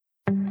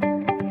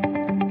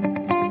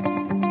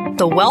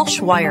The Welsh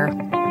Wire,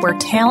 where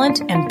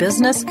talent and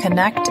business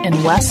connect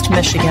in West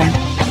Michigan.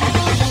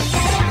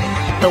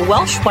 The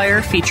Welsh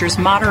Wire features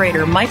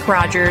moderator Mike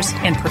Rogers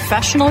and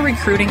professional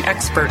recruiting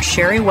expert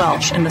Sherry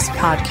Welsh in this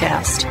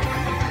podcast.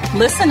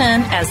 Listen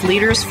in as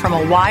leaders from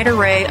a wide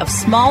array of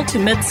small to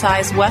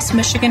mid-sized West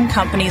Michigan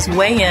companies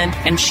weigh in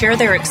and share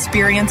their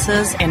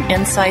experiences and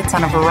insights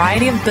on a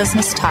variety of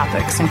business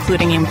topics,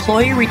 including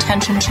employee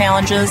retention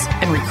challenges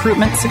and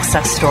recruitment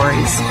success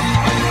stories.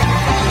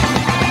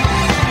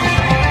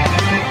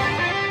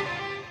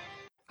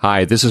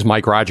 Hi, this is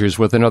Mike Rogers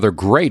with another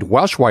great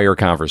Welsh Wire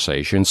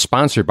conversation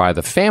sponsored by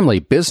the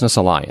Family Business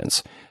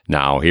Alliance.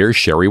 Now here's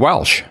Sherry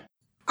Welsh.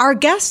 Our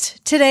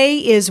guest today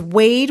is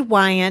Wade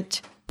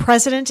Wyant,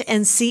 President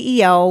and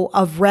CEO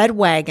of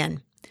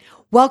Wagon.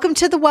 Welcome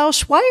to the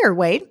Welsh Wire,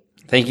 Wade.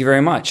 Thank you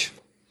very much.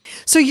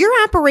 So your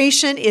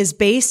operation is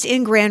based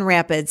in Grand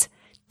Rapids.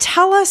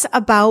 Tell us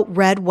about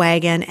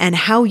Wagon and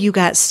how you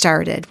got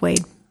started,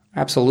 Wade.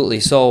 Absolutely.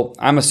 So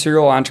I'm a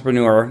serial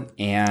entrepreneur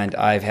and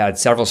I've had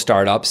several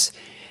startups.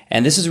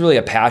 And this is really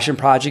a passion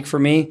project for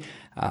me.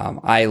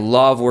 I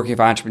love working with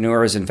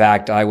entrepreneurs. In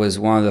fact, I was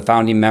one of the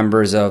founding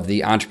members of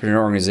the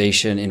entrepreneur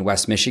organization in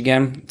West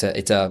Michigan.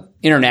 It's a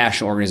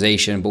international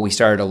organization, but we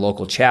started a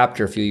local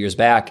chapter a few years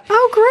back.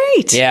 Oh,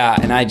 great. Yeah,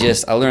 and I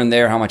learned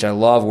there how much I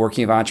love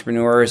working with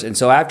entrepreneurs. And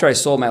so after I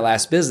sold my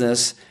last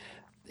business,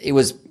 it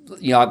was,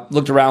 I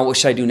looked around, what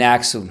should I do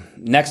next? So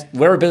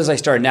whatever business I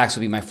started next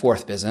would be my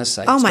fourth business.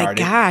 My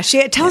gosh.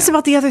 Yeah, tell us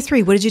about the other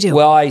three. What did you do?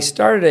 Well, I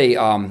started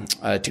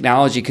a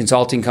technology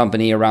consulting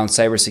company around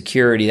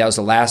cybersecurity. That was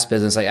the last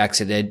business I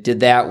exited.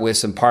 Did that with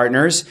some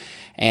partners,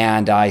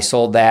 and I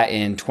sold that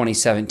in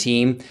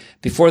 2017.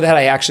 Before that,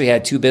 I actually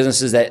had two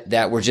businesses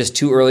that were just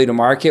too early to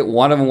market.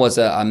 One of them was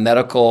a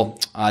medical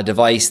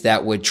device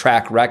that would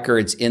track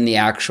records in the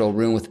actual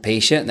room with the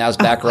patient, and that was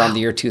back around the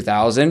year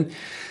 2000.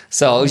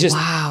 So it was just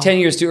 10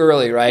 years too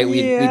early, right?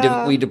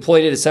 We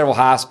deployed it at several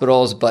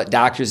hospitals, but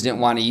doctors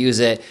didn't want to use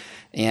it.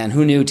 And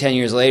who knew 10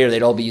 years later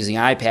they'd all be using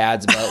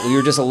iPads, but we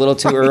were just a little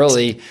too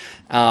early.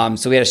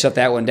 So we had to shut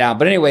that one down.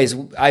 But anyways,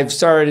 I've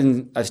started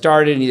and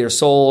either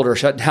sold or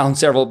shut down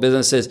several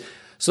businesses.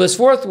 So this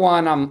fourth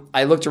one,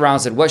 I looked around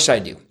and said, what should I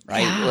do,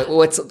 right? Yeah.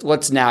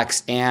 What's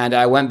next? And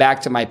I went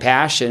back to my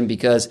passion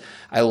because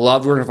I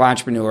loved working with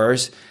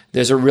entrepreneurs.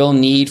 There's a real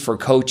need for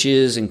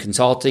coaches and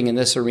consulting in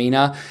this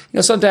arena.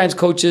 Sometimes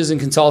coaches and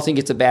consulting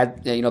gets a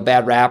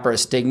bad rap or a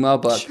stigma,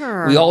 but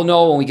we all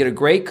know when we get a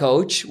great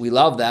coach, we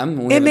love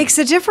them. It makes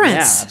a difference.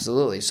 Yeah,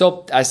 absolutely.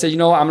 So I said, I'm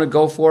going to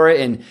go for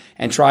it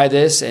and try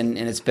this. And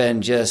it's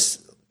been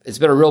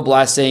a real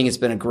blessing. It's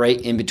been a great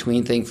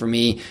in-between thing for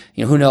me.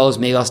 Who knows?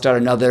 Maybe I'll start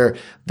another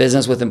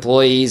business with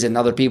employees and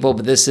other people,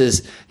 but this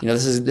is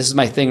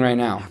my thing right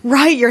now.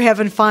 Right. You're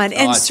having fun.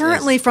 And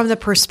certainly from the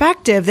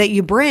perspective that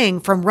you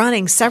bring from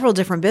running several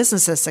different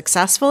businesses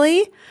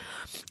successfully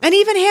and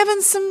even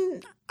having some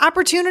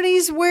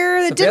opportunities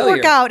where it didn't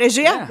work out.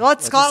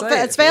 Let's call it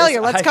it's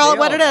failure. Let's call it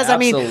what it is.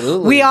 Absolutely. I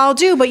mean, we all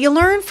do, but you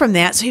learn from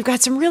that. So you've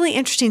got some really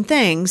interesting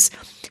things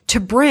to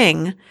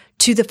bring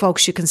to the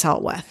folks you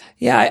consult with.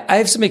 Yeah, I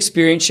have some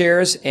experience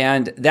shares,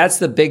 and that's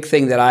the big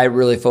thing that I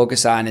really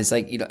focus on is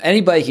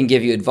anybody can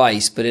give you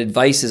advice, but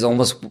advice is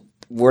almost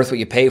worth what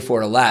you pay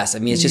for it or less. I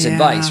mean, it's just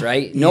advice,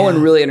 right? No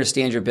one really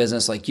understands your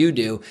business like you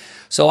do.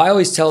 So I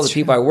always tell the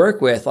people I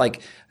work with,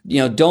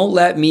 don't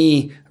let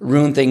me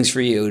ruin things for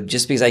you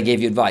just because I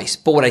gave you advice.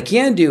 But what I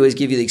can do is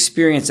give you the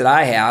experience that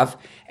I have,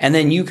 and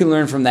then you can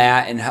learn from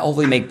that and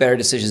hopefully make better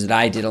decisions than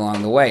I did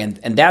along the way.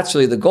 And that's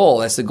really the goal.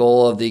 That's the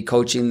goal of the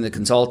coaching, the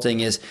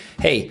consulting is,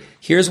 hey,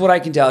 here's what I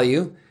can tell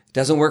you. It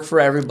doesn't work for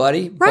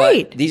everybody.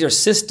 Right. But these are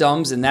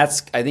systems, and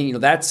that's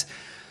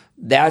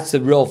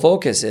the real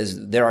focus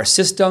is there are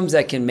systems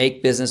that can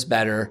make business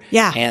better.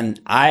 Yeah. And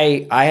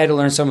I had to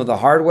learn some of the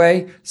hard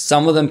way.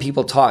 Some of them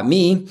people taught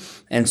me.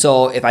 And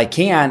so if I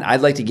can, I'd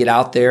like to get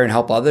out there and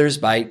help others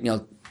by,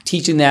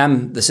 teaching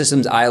them the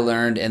systems I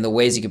learned and the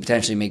ways you could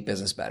potentially make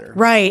business better.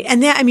 Right.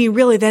 And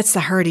really, that's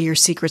the heart of your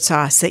secret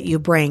sauce that you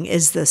bring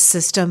is the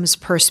systems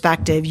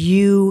perspective.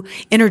 You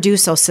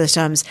introduce those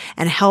systems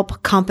and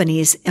help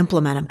companies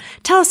implement them.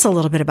 Tell us a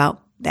little bit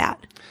about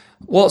that.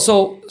 Well,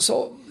 so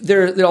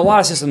there are a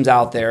lot of systems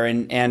out there,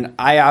 and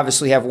I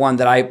obviously have one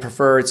that I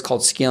prefer. It's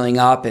called Scaling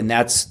Up, and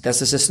that's the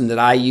system that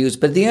I use.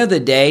 But at the end of the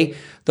day,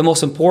 the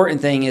most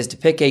important thing is to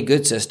pick a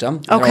good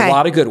system. There are a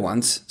lot of good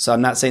ones, so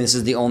I'm not saying this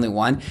is the only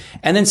one.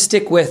 And then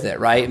stick with it,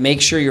 right?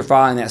 Make sure you're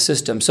following that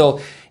system.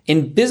 So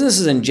in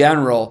businesses in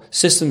general,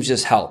 systems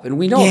just help, and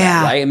we know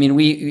that, right? I mean,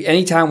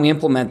 anytime we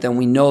implement them,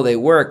 we know they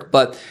work.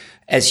 But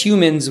as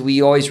humans,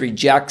 we always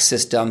reject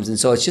systems, and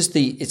so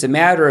it's a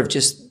matter of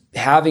just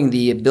having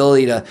the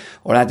ability to,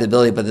 or not the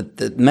ability, but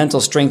the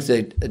mental strength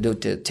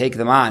to take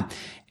them on.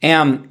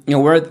 And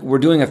we're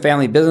doing a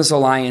Family Business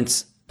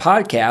Alliance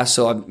podcast,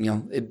 so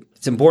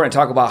it's important to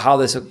talk about how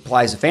this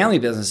applies to family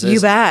businesses. You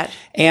bet.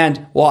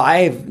 And well,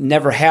 I've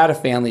never had a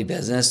family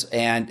business,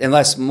 and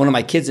unless one of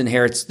my kids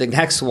inherits the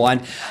next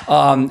one,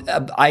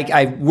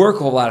 I work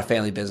with a lot of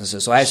family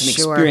businesses, so I have some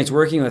experience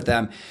working with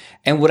them.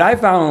 And what I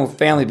found with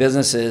family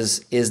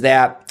businesses is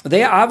that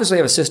they obviously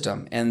have a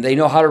system, and they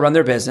know how to run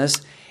their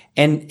business.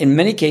 And in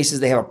many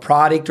cases, they have a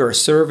product or a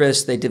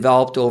service they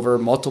developed over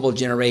multiple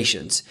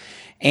generations.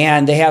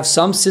 And they have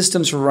some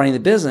systems for running the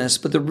business,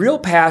 but the real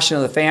passion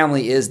of the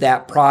family is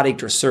that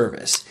product or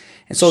service.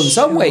 And so in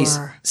some ways,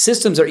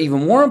 systems are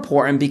even more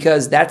important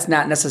because that's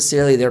not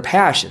necessarily their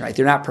passion, right?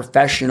 They're not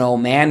professional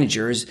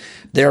managers.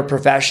 They're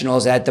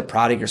professionals at the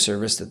product or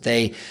service that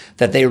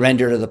they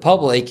render to the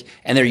public,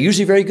 and they're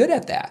usually very good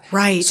at that.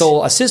 Right.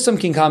 So a system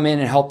can come in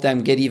and help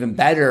them get even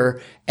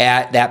better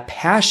at that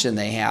passion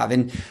they have.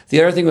 And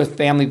the other thing with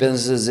family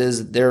businesses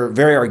is they're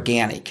very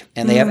organic,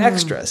 and they have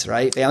extras,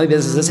 right? Family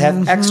businesses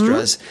have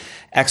extras.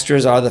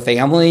 Extras are the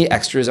family,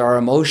 extras are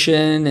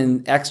emotion,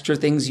 and extra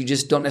things you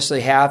just don't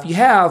necessarily have. You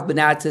have, but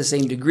not to the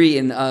same degree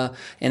in a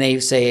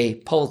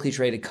publicly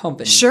traded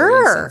company.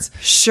 Sure,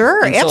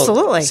 and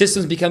absolutely. So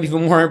systems become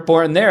even more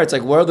important there. It's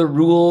like, what are the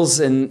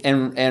rules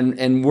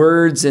and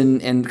words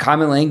and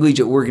common language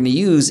that we're going to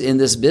use in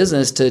this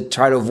business to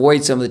try to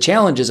avoid some of the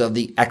challenges of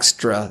the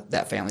extra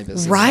that family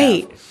business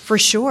have. For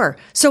sure.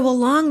 So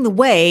along the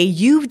way,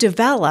 you've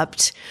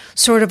developed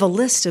sort of a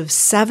list of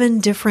 7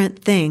 different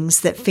things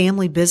that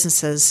family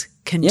businesses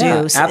can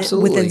do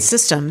within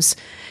systems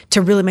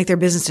to really make their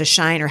businesses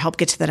shine or help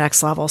get to the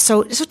next level.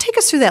 So take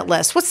us through that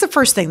list. What's the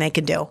first thing they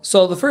can do?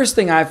 So the first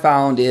thing I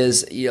found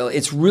is,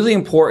 it's really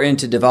important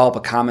to develop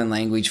a common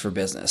language for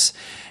business.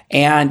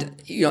 And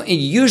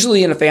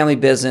usually in a family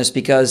business,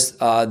 because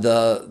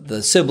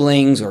the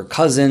siblings or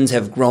cousins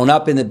have grown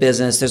up in the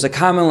business, there's a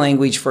common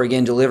language for,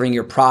 again, delivering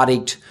your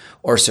product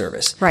or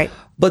service. Right.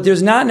 But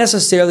there's not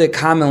necessarily a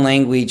common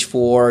language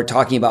for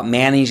talking about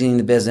managing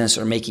the business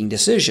or making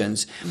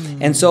decisions.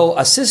 And so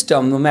a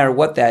system, no matter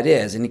what that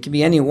is, and it can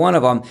be any one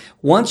of them,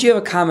 once you have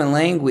a common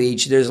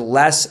language, there's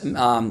less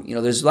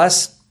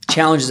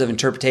challenges of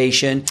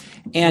interpretation,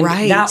 and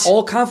not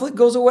all conflict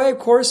goes away, of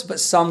course, but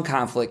some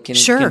conflict can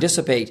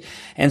dissipate.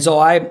 And so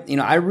I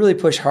really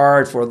push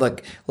hard for,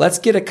 let's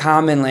get a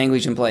common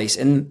language in place.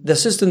 And the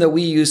system that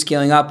we use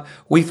scaling up,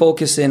 we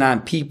focus in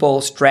on people,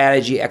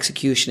 strategy,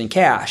 execution, and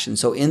cash. And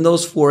so in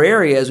those 4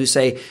 areas, we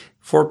say,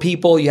 for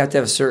people, you have to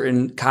have a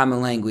certain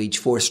common language.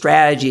 For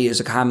strategy,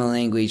 there's a common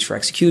language. For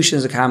execution,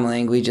 there's a common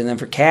language. And then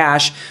for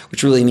cash,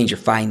 which really means your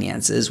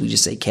finances, we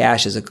just say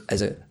cash as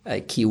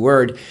a key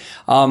word.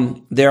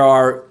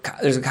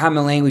 There's a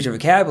common language and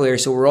vocabulary.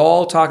 So we're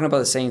all talking about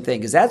the same thing,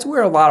 because that's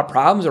where a lot of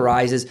problems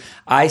arise. Is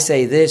I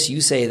say this, you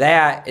say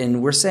that,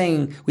 and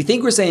we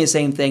think we're saying the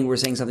same thing. We're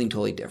saying something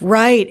totally different.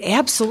 Right.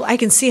 Absolutely. I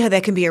can see how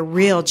that can be a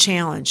real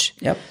challenge.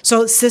 Yep.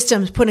 So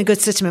putting a good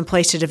system in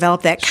place to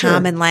develop that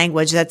common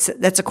language, that's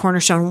a cornerstone.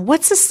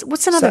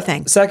 What's another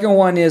thing? Second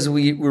one is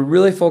we're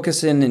really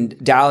focusing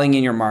and dialing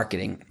in your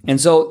marketing.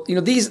 And so,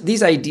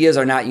 these ideas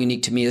are not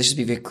unique to me. Let's just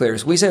be very clear.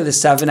 So we say the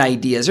 7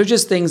 ideas. They're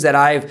just things that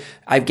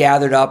I've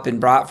gathered up and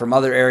brought from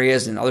other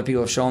areas and other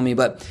people have shown me.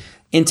 But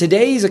in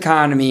today's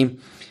economy,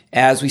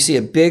 as we see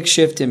a big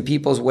shift in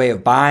people's way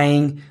of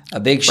buying, a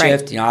big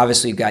shift,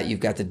 obviously you've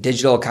got the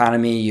digital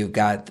economy, you've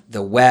got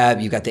the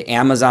web, you've got the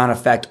Amazon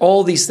effect,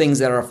 all these things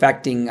that are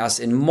affecting us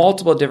in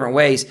multiple different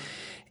ways.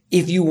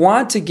 If you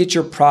want to get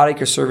your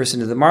product or service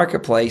into the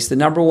marketplace, the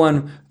number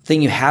one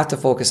thing you have to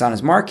focus on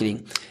is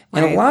marketing.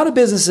 And a lot of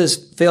businesses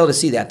fail to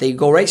see that. They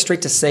go right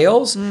straight to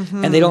sales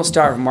and they don't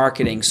start with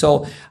marketing.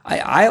 So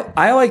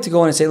I like to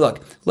go in and say,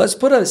 look, let's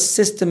put a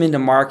system into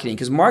marketing,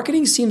 because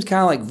marketing seems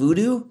kind of like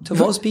voodoo to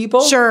most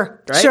people.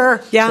 Sure.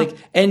 Yeah.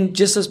 And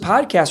just this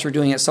podcast we're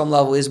doing at some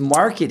level is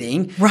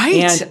marketing. Right.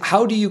 And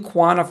how do you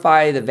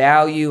quantify the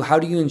value? How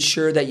do you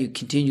ensure that you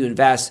continue to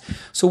invest?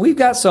 So we've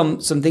got some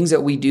things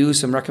that we do,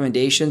 some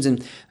recommendations,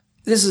 and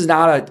this is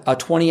not a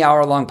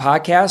 20-hour long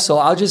podcast, so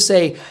I'll just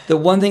say the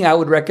one thing I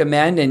would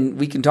recommend, and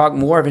we can talk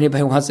more if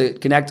anybody wants to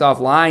connect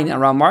offline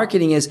around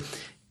marketing, is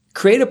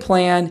create a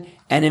plan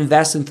and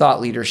invest in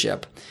thought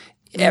leadership.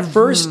 At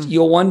first,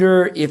 you'll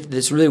wonder if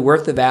it's really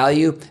worth the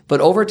value, but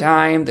over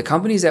time, the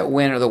companies that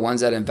win are the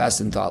ones that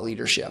invest in thought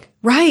leadership.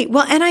 Right.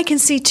 Well, and I can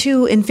see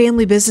too in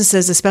family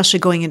businesses, especially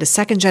going into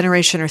 2nd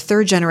generation or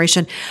 3rd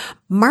generation,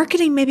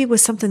 marketing maybe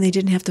was something they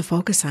didn't have to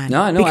focus on.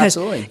 No, because,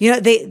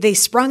 absolutely. They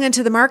sprung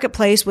into the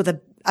marketplace with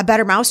a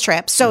better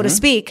mousetrap, so to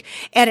speak,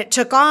 and it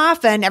took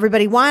off and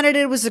everybody wanted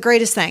it. It was the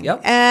greatest thing.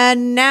 Yep.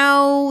 And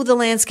now the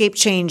landscape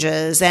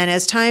changes. And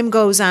as time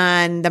goes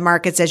on, the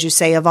markets, as you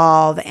say,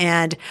 evolve,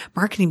 and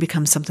marketing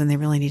becomes something they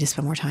really need to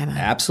spend more time on.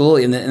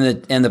 Absolutely.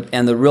 And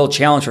the real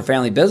challenge for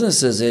family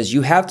businesses is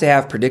you have to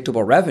have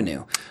predictable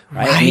revenue.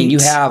 Right? I mean, you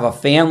have a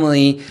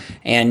family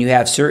and you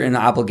have certain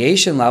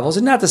obligation levels.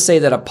 And not to say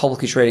that a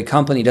publicly traded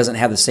company doesn't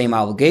have the same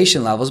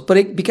obligation levels, but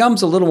it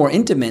becomes a little more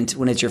intimate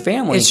when it's your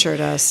family. It sure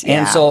does.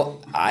 And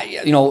so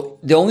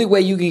the only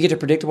way you can get to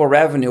predictable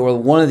revenue, or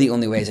one of the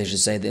only ways I should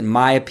say, in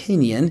my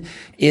opinion,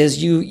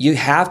 is you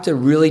have to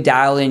really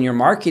dial in your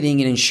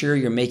marketing and ensure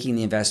you're making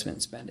the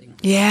investment spending.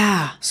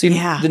 Yeah. So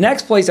the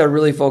next place I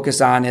really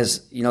focus on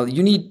is,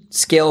 you need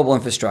scalable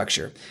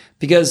infrastructure,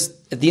 because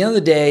at the end of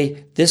the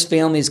day, this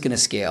family is going to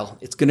scale.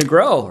 It's going to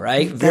grow,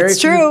 right? That's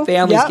true. Very few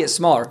families get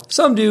smaller.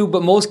 Some do,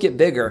 but most get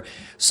bigger.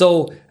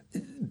 So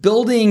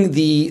building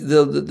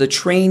the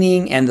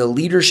training and the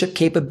leadership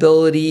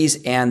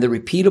capabilities and the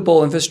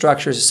repeatable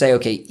infrastructures to say,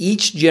 okay,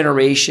 each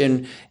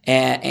generation,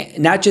 and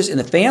not just in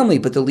the family,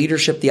 but the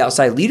leadership, the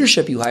outside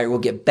leadership you hire will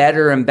get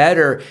better and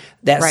better.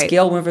 That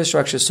scalable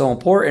infrastructure is so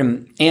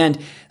important. And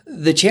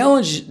the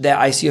challenge that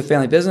I see with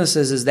family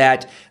businesses is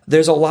that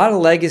there's a lot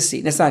of legacy.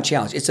 And it's not a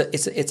challenge.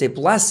 It's a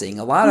blessing.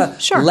 A lot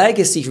of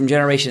legacy from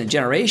generation to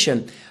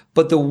generation.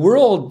 But the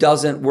world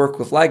doesn't work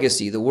with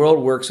legacy. The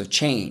world works with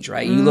change,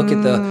 right? You look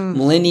at the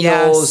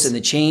millennials and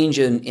the change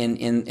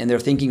in their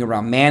thinking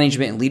around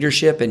management and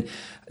leadership, and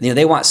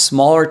they want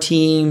smaller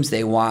teams.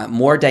 They want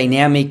more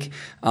dynamic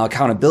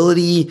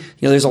accountability.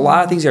 There's a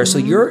lot of things there. So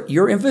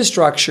your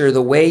infrastructure,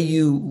 the way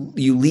you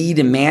lead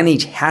and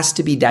manage, has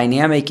to be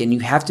dynamic, and you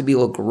have to be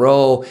able to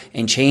grow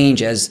and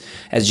change as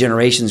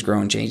generations grow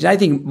and change. And I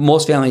think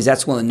most families,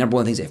 that's one of the number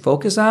one things they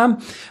focus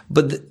on.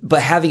 But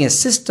having a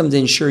system to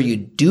ensure you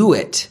do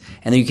it,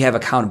 and then you can have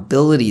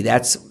accountability,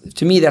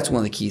 to me, that's one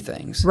of the key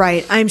things.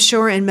 Right. I'm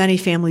sure in many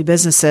family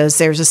businesses,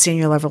 there's a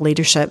senior level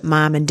leadership,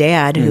 mom and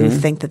dad, who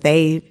think that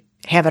they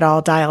have it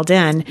all dialed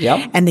in.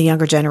 Yep. And the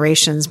younger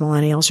generations,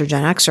 millennials or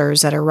Gen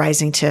Xers that are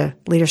rising to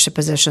leadership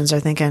positions, are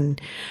thinking,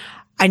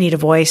 I need a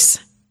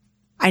voice.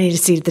 I need a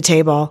seat at the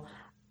table.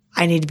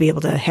 I need to be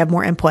able to have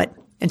more input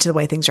into the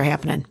way things are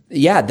happening.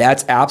 Yeah,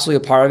 that's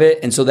absolutely a part of it.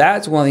 And so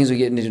that's one of the things we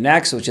get into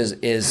next, which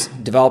is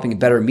developing a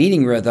better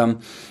meeting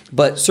rhythm.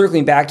 But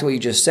circling back to what you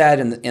just said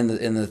in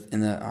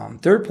the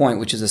third point,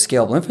 which is a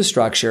scalable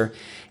infrastructure,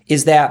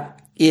 is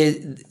that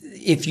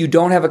if you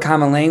don't have a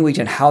common language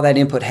on how that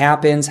input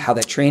happens, how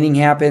that training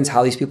happens,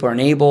 how these people are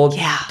enabled,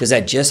 does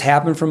that just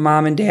happen from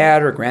mom and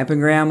dad or grandpa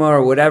and grandma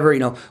or whatever?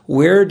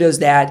 Where does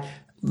that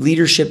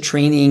leadership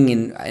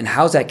training and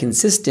how's that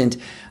consistent?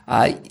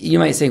 You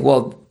might say,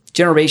 well,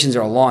 generations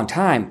are a long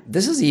time.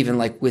 This is even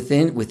like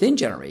within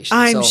generations.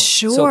 I'm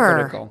sure. So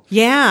critical.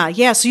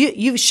 Yeah. So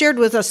you've shared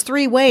with us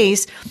 3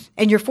 ways,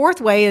 and your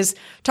 4th way is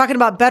talking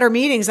about better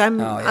meetings. I'm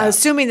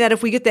assuming that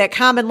if we get that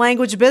common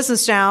language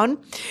business down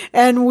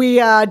and we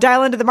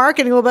dial into the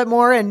marketing a little bit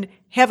more and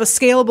have a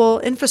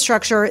scalable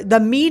infrastructure, the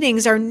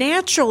meetings are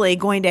naturally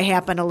going to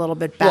happen a little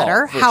bit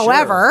better.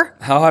 However,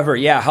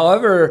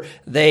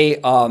 they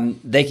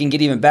can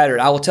get even better.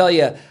 I will tell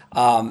you,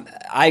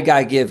 I got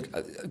to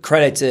give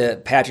credit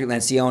to Patrick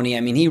Lencioni.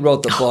 I mean, he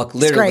wrote the book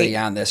literally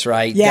on this,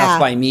 right? Yeah. Death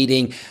by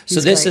Meeting. So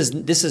this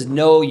is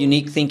no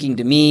unique thinking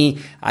to me.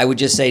 I would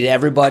just say to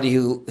everybody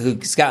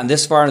who's gotten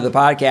this far into the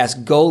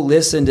podcast, go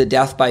listen to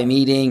Death by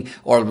Meeting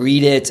or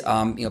read it.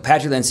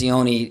 Patrick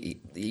Lencioni,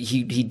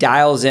 he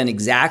dials in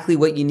exactly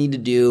what you need to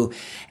do.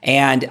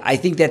 And I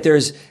think that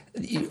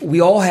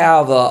we all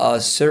have a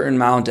certain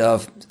amount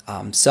of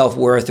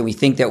self-worth, and we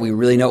think that we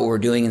really know what we're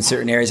doing in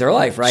certain areas of our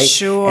life, right?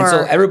 Sure. And so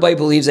everybody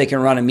believes they can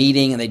run a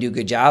meeting and they do a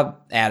good job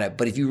at it.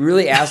 But if you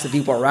really ask the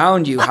people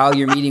around you how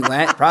your meeting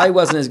went, it probably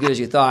wasn't as good as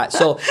you thought.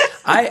 So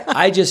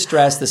I just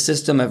stress the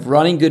system of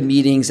running good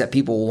meetings that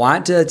people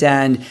want to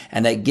attend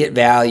and that get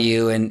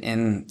value,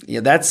 and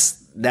that's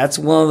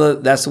one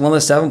of the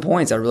 7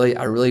 points I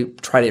really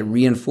try to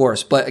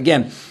reinforce. But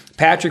again,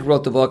 Patrick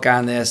wrote the book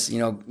on this.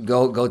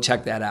 Go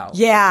check that out.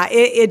 Yeah,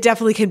 it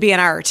definitely can be an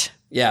art.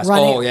 Yes.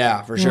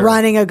 For sure.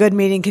 Running a good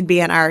meeting can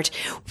be an art.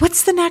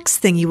 What's the next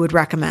thing you would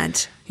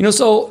recommend?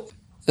 So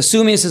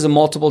assuming this is a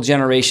multiple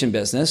generation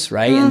business,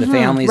 right, and the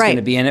family is going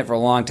to be in it for a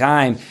long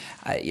time,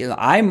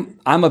 I'm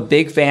a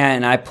big fan,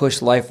 and I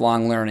push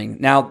lifelong learning.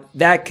 Now,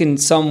 that can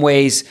some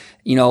ways,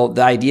 the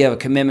idea of a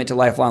commitment to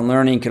lifelong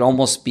learning could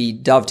almost be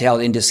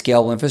dovetailed into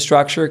scalable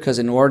infrastructure, because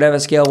in order to have a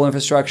scalable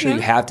infrastructure, you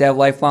have to have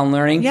lifelong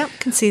learning. Yep,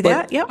 can see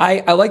that. Yep.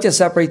 I like to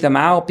separate them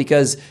out,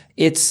 because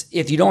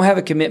if you don't have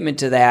a commitment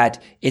to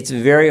that, it's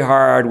very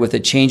hard with a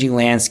changing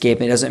landscape.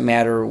 It doesn't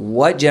matter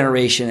what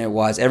generation it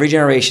was. Every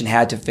generation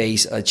had to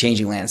face a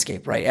changing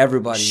landscape, right?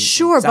 Everybody.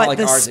 Sure, but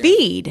the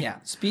speed.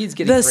 Speed's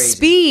getting crazy. The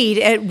speed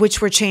at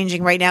which we're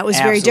changing right now is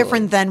very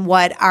different than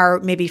what our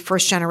maybe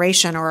first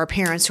generation or our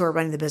parents who are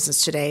running the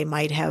business today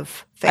might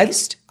have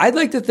faced. I'd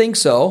like to think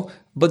so.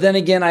 But then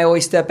again, I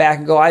always step back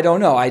and go, I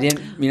don't know. I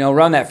didn't,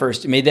 run that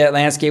first. Maybe that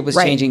landscape was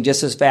changing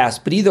just as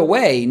fast. But either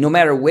way, no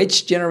matter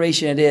which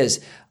generation it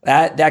is,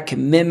 that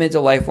commitment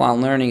to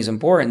lifelong learning is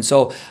important.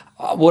 So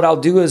what I'll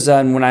do is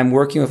when I'm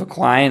working with a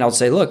client, I'll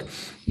say, look,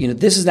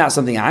 this is not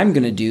something I'm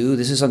going to do.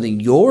 This is something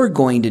you're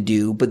going to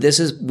do. But this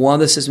is one of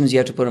the systems you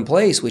have to put in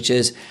place, which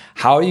is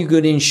how are you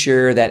going to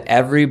ensure that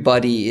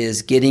everybody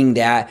is getting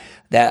that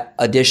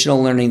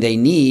additional learning they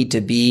need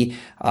to be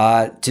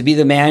to be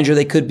the manager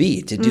they could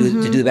be, to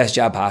do the best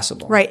job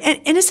possible. Right.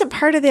 And isn't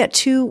part of that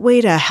too,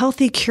 Wade, a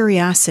healthy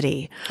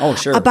curiosity? Oh,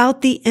 sure.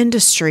 About the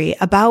industry,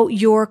 about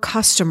your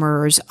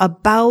customers,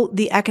 about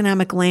the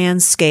economic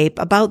landscape,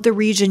 about the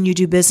region you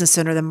do business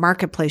in or the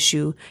marketplace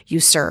you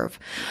serve.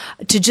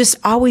 To just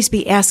always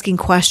be asking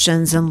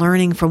questions and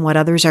learning from what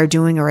others are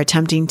doing or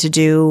attempting to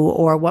do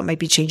or what might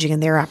be changing in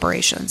their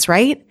operations,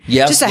 right?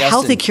 Yes. Just a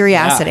healthy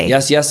curiosity.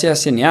 Yeah.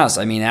 Yes, and yes.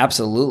 I mean,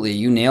 absolutely.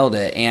 You nailed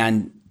it.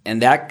 And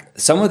that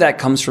some of that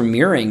comes from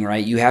mirroring,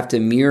 right? You have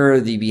to mirror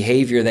the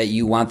behavior that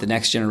you want the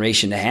next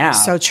generation to have.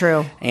 So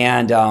true.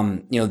 And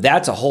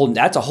that's a whole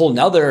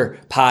nother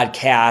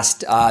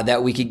podcast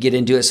that we could get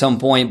into at some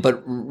point.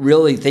 But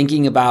really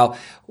thinking about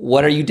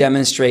what are you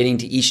demonstrating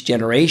to each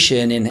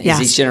generation, and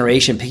is each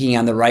generation picking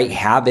on the right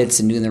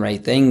habits and doing the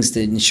right things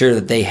to ensure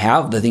that they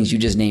have the things you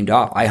just named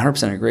off. I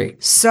 100% agree.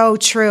 So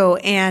true,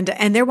 and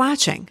they're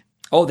watching.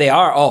 Oh, they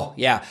are. Oh,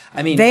 yeah.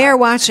 I mean, they are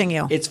watching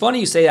you. It's funny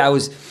you say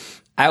that.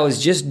 I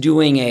was just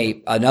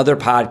doing another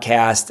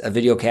podcast, a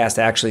video cast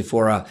actually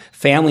for a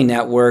family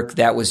network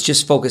that was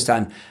just focused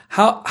on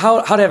how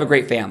to have a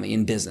great family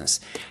in business.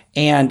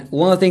 And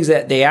one of the things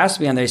that they asked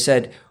me on there, they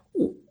said,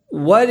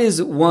 what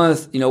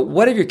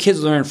have your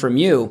kids learned from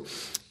you?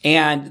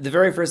 And the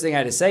very first thing I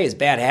had to say is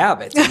bad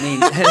habits. I mean,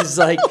 it's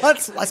like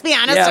let's be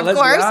honest, of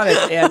course.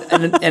 Be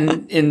honest.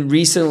 And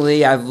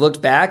recently I've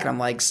looked back and I'm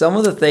like, some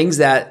of the things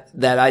that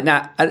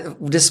I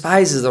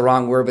despise is the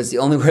wrong word, but it's the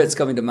only word that's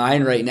coming to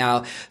mind right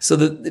now. So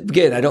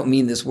again, I don't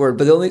mean this word,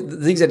 but the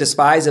things I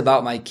despise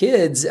about my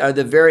kids are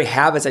the very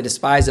habits I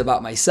despise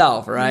about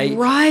myself, right?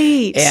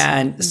 Right.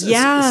 And so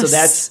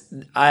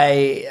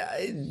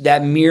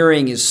that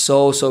mirroring is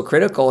so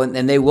critical,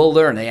 and they will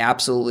learn. They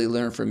absolutely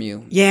learn from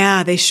you.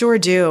 Yeah, they sure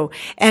do.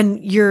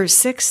 And your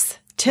sixth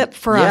tip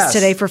for us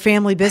today for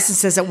family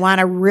businesses that want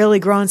to really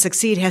grow and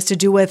succeed has to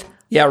do with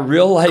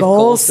real life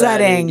goal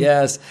setting. setting.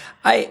 Yes.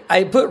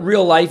 I put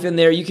real life in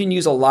there. You can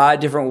use a lot of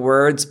different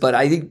words, but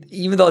I think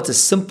even though it's a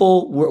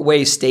simple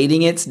way of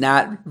stating it, it's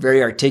not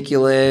very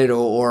articulate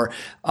or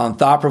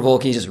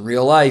thought-provoking, just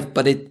real life.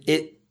 But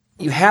you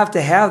have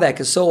to have that,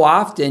 because so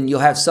often you'll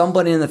have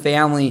somebody in the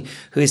family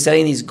who is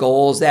setting these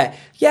goals that,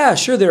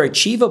 sure, they're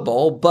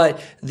achievable, but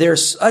they're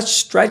such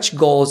stretch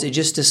goals, it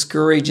just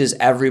discourages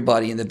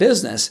everybody in the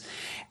business.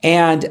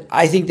 And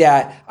I think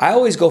that I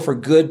always go for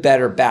good,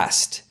 better,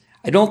 best.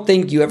 I don't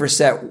think you ever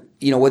set,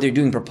 whether you're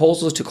doing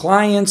proposals to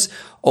clients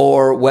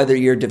or whether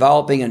you're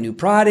developing a new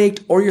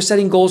product or you're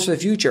setting goals for the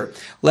future.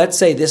 Let's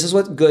say this is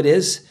what good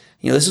is.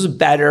 This is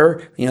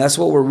better. That's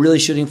what we're really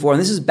shooting for. And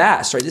this is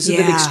best, right? This is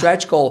the big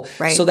stretch goal,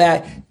 right? So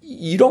that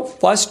you don't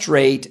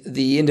frustrate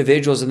the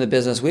individuals in the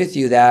business with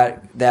you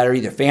that are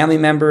either family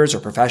members or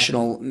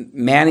professional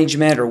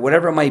management or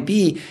whatever it might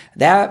be.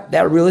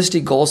 That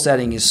realistic goal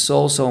setting is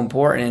so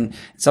important. And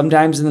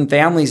sometimes in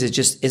families, it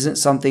just isn't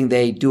something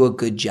they do a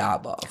good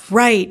job of.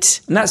 Right.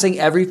 I'm not saying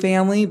every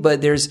family,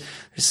 but there's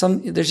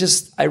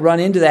just, I run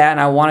into that, and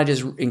I want to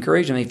just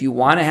encourage them. If you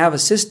want to have a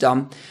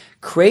system,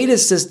 create a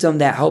system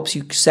that helps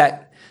you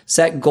set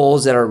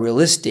goals that are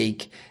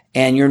realistic,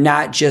 and you're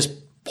not just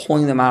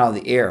pulling them out of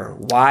the air.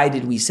 Why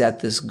did we set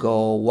this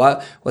goal?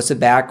 What's the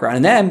background?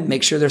 And then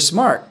make sure they're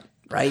smart,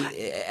 right?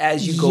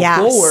 As you go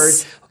forward,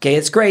 okay,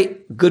 it's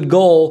great, good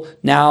goal.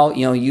 Now,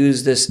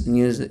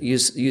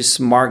 use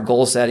smart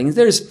goal settings.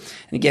 And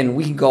again,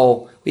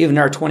 we have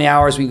another 20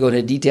 hours. We can go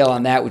into detail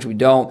on that, which we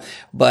don't,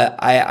 but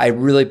I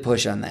really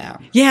push on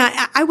that.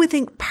 Yeah, I would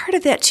think part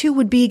of that too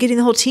would be getting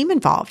the whole team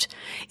involved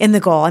in the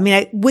goal. I mean,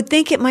 I would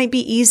think it might be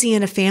easy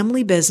in a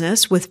family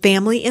business with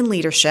family and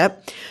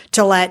leadership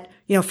to let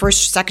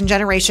first, second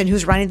generation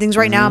who's running things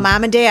right now,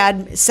 mom and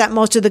dad, set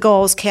most of the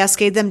goals,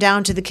 cascade them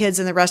down to the kids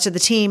and the rest of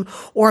the team.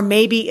 Or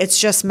maybe it's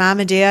just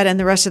mom and dad and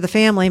the rest of the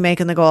family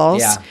making the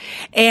goals. Yeah.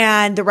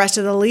 And the rest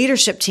of the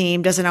leadership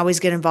team doesn't always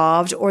get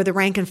involved, or the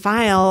rank and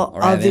file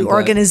of the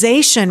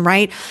organization,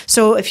 right?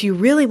 So if you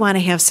really want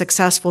to have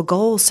successful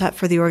goals set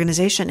for the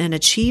organization and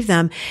achieve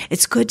them,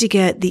 it's good to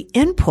get the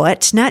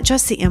input, not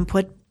just the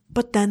input,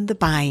 but then the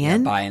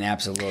buy-in.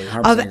 Absolutely.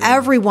 Of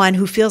everyone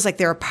who feels like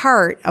they're a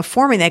part of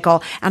forming that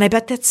goal. And I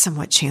bet that's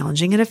somewhat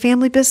challenging in a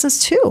family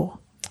business too.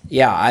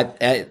 Yeah,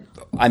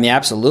 I mean,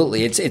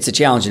 absolutely. It's a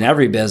challenge in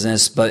every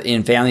business, but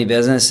in family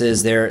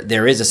businesses,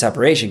 there is a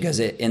separation,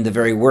 because in the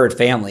very word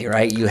family,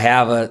 right? You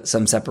have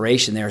some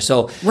separation there.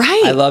 So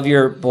right. I love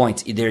your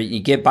points. Either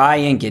you get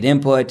buy-in, get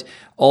input.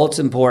 All it's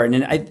important.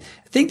 And I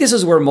think this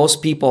is where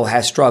most people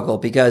have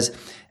struggled, because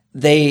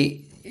they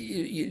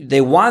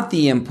want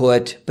the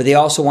input, but they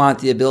also want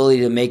the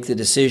ability to make the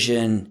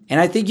decision. And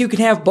I think you can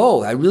have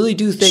both. I really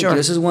do think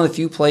this is one of the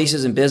few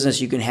places in business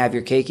you can have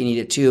your cake and eat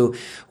it too,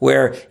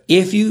 where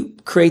if you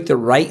create the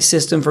right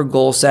system for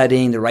goal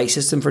setting, the right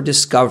system for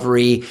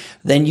discovery,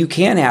 then you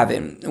can have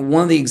it.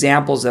 One of the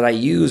examples that I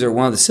use, or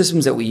one of the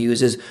systems that we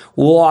use, is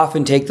we'll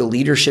often take the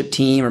leadership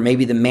team or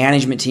maybe the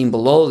management team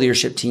below the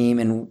leadership team,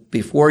 and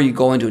before you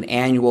go into an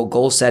annual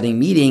goal setting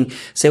meeting,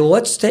 say, well,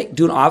 let's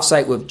do an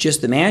offsite with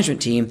just the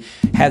management team,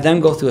 have them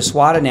go through a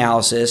SWOT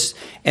analysis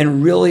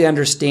and really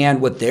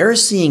understand what they're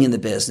seeing in the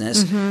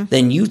business.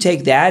 Then you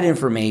take that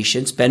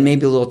information, spend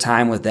maybe a little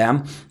time with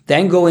them,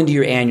 then go into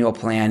your annual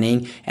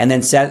planning, and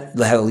then have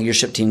a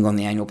leadership team go on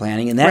the annual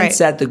planning, and then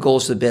set the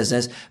goals for the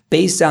business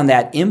based on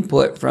that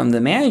input from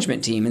the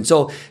management team. And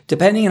so,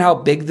 depending on how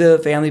big the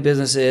family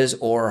business is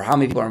or how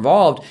many people are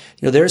involved,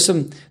 there's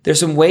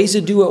some ways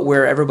to do it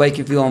where everybody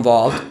can feel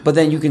involved, but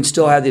then you can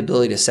still have the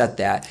ability to set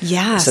that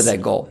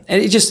goal.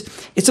 And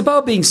it's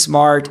about being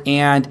smart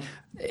and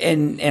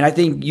I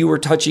think you were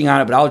touching on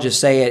it, but I'll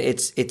just say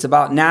it. It's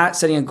about not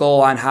setting a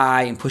goal on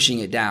high and pushing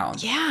it down.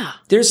 Yeah.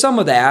 There's some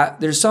of that.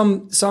 There's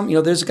some,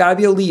 there's got to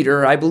be a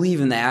leader. I believe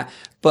in that.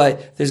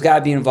 But there's got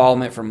to be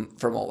involvement from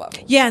all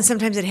levels. Yeah, and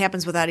sometimes it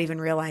happens without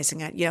even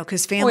realizing it,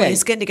 because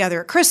families getting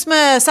together at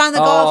Christmas, on the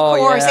golf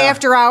course,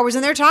 after hours,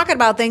 and they're talking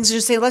about things and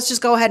just say, let's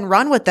just go ahead and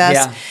run with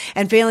this,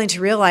 and failing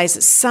to realize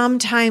that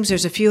sometimes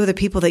there's a few of the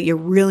people that you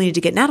really need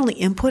to get not only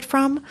input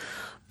from,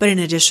 but in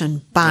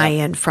addition,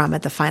 buy-in from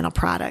at the final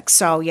product.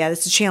 So,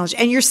 that's a challenge.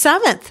 And your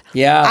seventh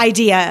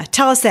idea,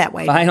 tell us that,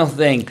 Wade. Final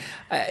thing.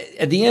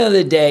 At the end of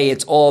the day,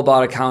 it's all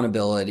about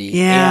accountability.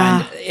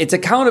 Yeah. And it's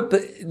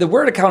the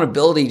word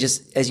accountability,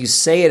 just as you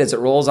say it, as it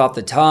rolls off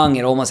the tongue,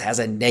 it almost has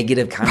a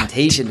negative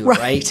connotation to it,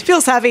 right? It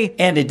feels heavy.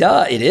 And it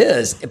does. It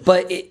is.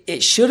 But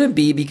it shouldn't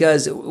be,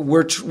 because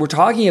we're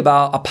talking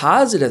about a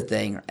positive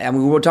thing. I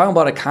mean, we're talking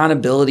about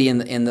accountability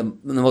in the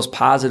most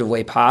positive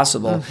way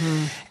possible.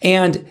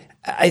 And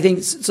I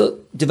think so.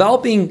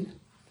 Developing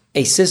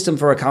a system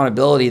for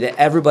accountability that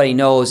everybody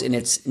knows, and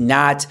it's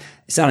not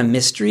a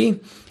mystery.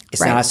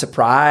 It's not a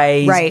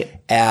surprise. Right.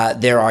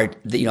 There are,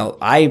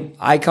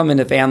 I come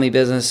into family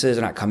businesses,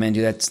 or not come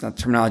into, that's not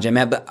the terminology I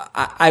meant, but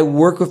I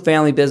work with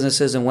family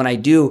businesses, and when I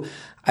do,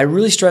 I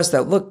really stress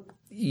that, look,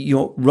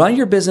 run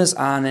your business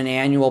on an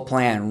annual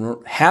plan.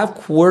 Have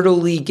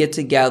quarterly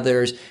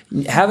get-togethers.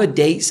 Have a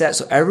date set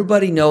so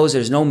everybody knows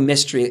there's no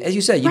mystery. As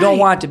you said, you don't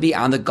want to be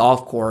on the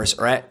golf course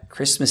or at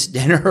Christmas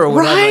dinner or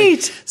whatever.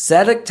 Right.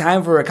 Set a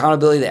time for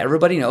accountability that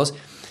everybody knows.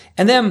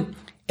 And then,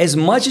 as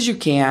much as you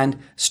can,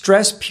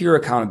 stress pure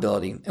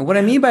accountability. And what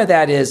I mean by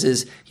that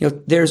is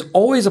there's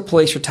always a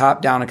place for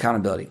top-down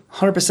accountability.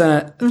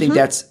 100%, I think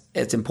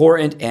it's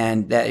important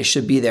and that it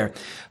should be there.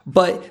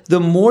 But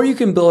the more you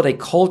can build a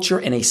culture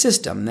and a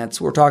system,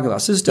 that's what we're talking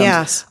about,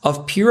 systems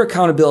of pure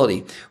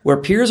accountability, where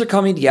peers are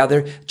coming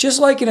together, just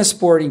like in a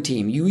sporting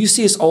team. You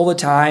see this all the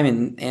time,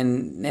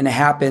 and it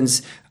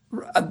happens.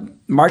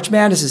 March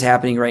Madness is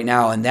happening right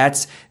now, and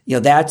that's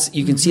you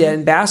can see that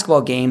in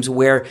basketball games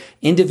where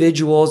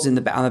individuals on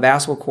the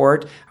basketball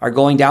court are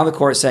going down the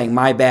court saying,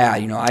 "My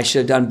bad, I should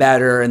have done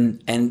better,"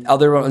 and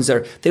other ones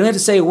they don't have to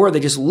say a word;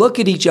 they just look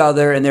at each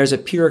other, and there's a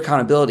pure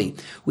accountability.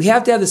 We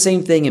have to have the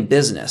same thing in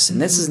business,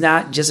 and this is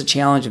not just a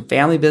challenge in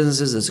family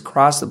businesses; it's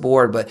across the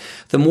board. But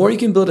the more you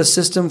can build a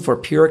system for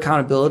pure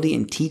accountability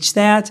and teach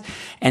that,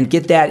 and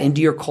get that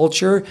into your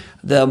culture,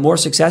 the more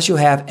success you'll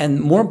have, and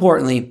more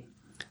importantly,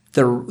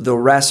 the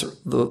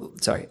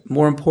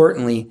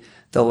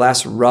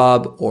less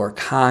rub or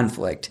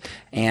conflict.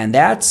 And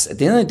that's, at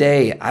the end of the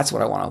day, that's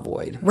what I want to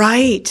avoid.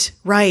 Right.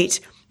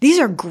 These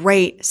are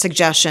great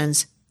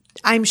suggestions.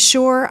 I'm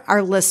sure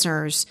our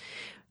listeners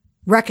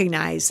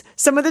recognize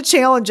some of the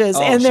challenges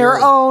in their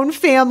own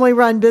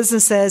family-run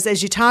businesses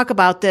as you talk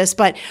about this,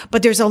 but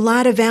there's a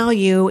lot of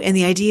value in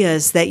the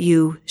ideas that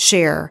you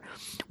share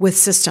with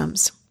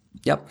systems.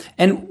 Yep.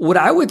 And what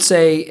I would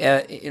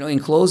say, in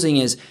closing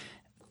is,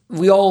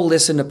 we all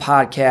listen to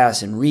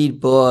podcasts and read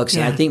books,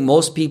 and I think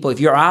most people, if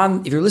you're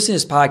listening to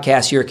this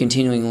podcast, you're a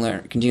continuing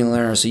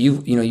learner. So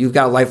you've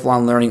got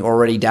lifelong learning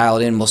already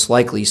dialed in, most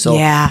likely. So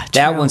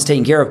that one's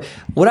taken care of.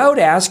 What I would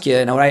ask you,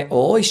 and what I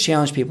always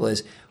challenge people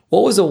is,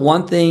 what was the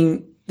one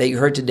thing that you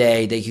heard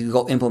today that you could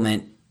go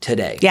implement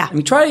today? Yeah. I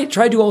mean, try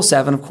to do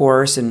 07, of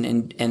course,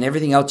 and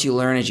everything else you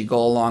learn as you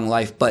go along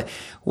life. But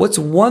what's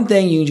one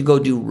thing you need to go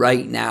do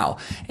right now?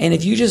 And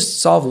if you just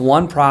solve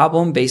one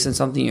problem based on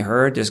something you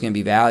heard, there's going to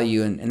be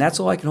value, and that's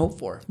all I can hope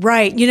for.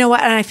 Right. You know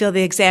what? And I feel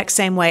the exact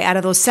same way. Out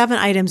of those 7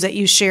 items that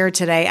you shared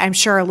today, I'm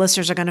sure our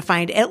listeners are going to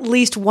find at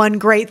least one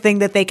great thing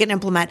that they can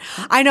implement.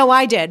 I know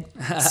I did.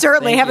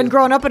 Certainly, having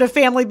grown up in a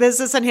family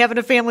business and having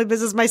a family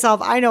business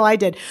myself, I know I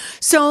did.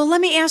 So let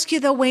me ask you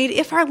though, Wade,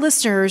 if our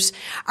listeners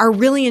are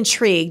really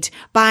intrigued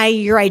by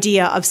your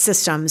idea of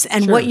systems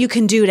and what you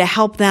can do to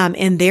help them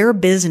in their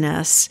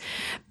business,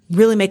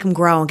 really make them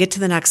grow and get to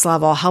the next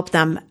level, help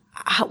them,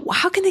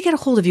 how can they get a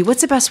hold of you?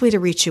 What's the best way to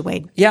reach you,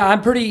 Wade? Yeah,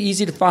 I'm pretty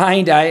easy to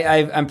find.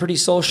 I'm pretty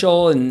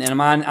social, and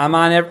I'm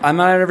on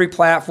every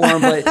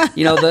platform. But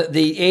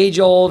the age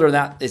old, or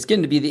not, it's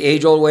getting to be the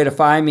age old way to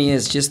find me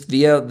is just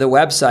via the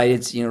website.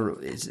 It's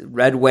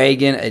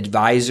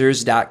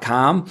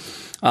redwagonadvisors.com.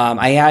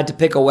 I had to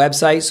pick a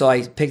website, so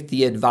I picked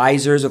the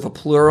Advisors with a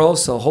plural.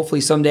 So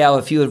hopefully someday I'll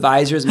have a few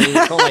advisors, maybe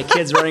call my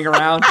kids running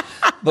around.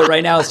 But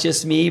right now it's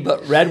just me.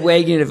 But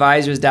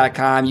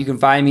redwagonadvisors.com, you can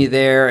find me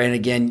there. And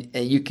again,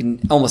 you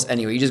can almost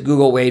anywhere. You just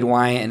Google Wade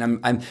Wyant. And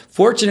I'm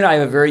fortunate I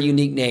have a very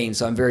unique name,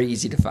 so I'm very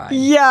easy to find.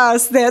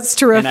 Yes, that's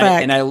terrific.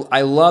 And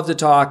I love to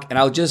talk, and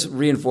I'll just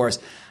reinforce,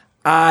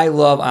 I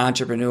love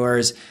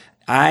entrepreneurs.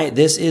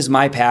 This is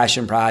my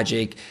passion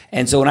project.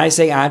 And so when I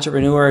say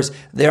entrepreneurs,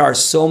 there are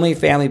so many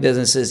family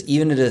businesses,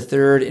 even into the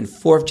third and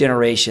fourth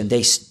generation,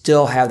 they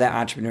still have that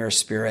entrepreneur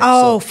spirit.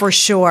 Oh, so for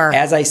sure.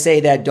 As I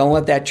say that, don't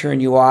let that turn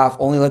you off.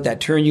 Only let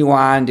that turn you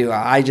on.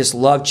 I just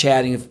love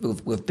chatting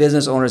with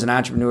business owners and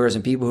entrepreneurs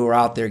and people who are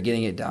out there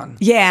getting it done.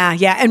 Yeah.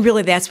 And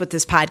really that's what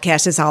this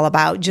podcast is all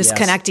about, just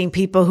connecting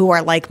people who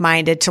are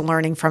like-minded to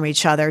learning from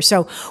each other.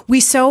 So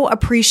we so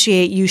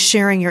appreciate you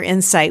sharing your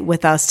insight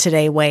with us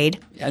today, Wade.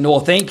 And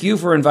well, thank you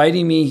for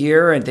inviting me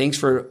here, and thanks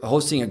for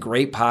hosting a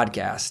great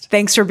podcast.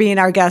 Thanks for being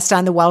our guest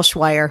on the Welsh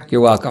Wire.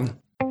 You're welcome.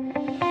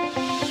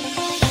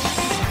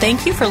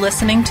 Thank you for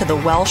listening to the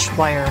Welsh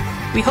Wire.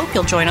 We hope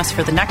you'll join us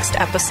for the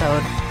next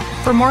episode.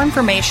 For more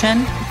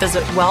information,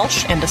 visit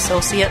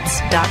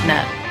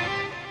welshandassociates.net.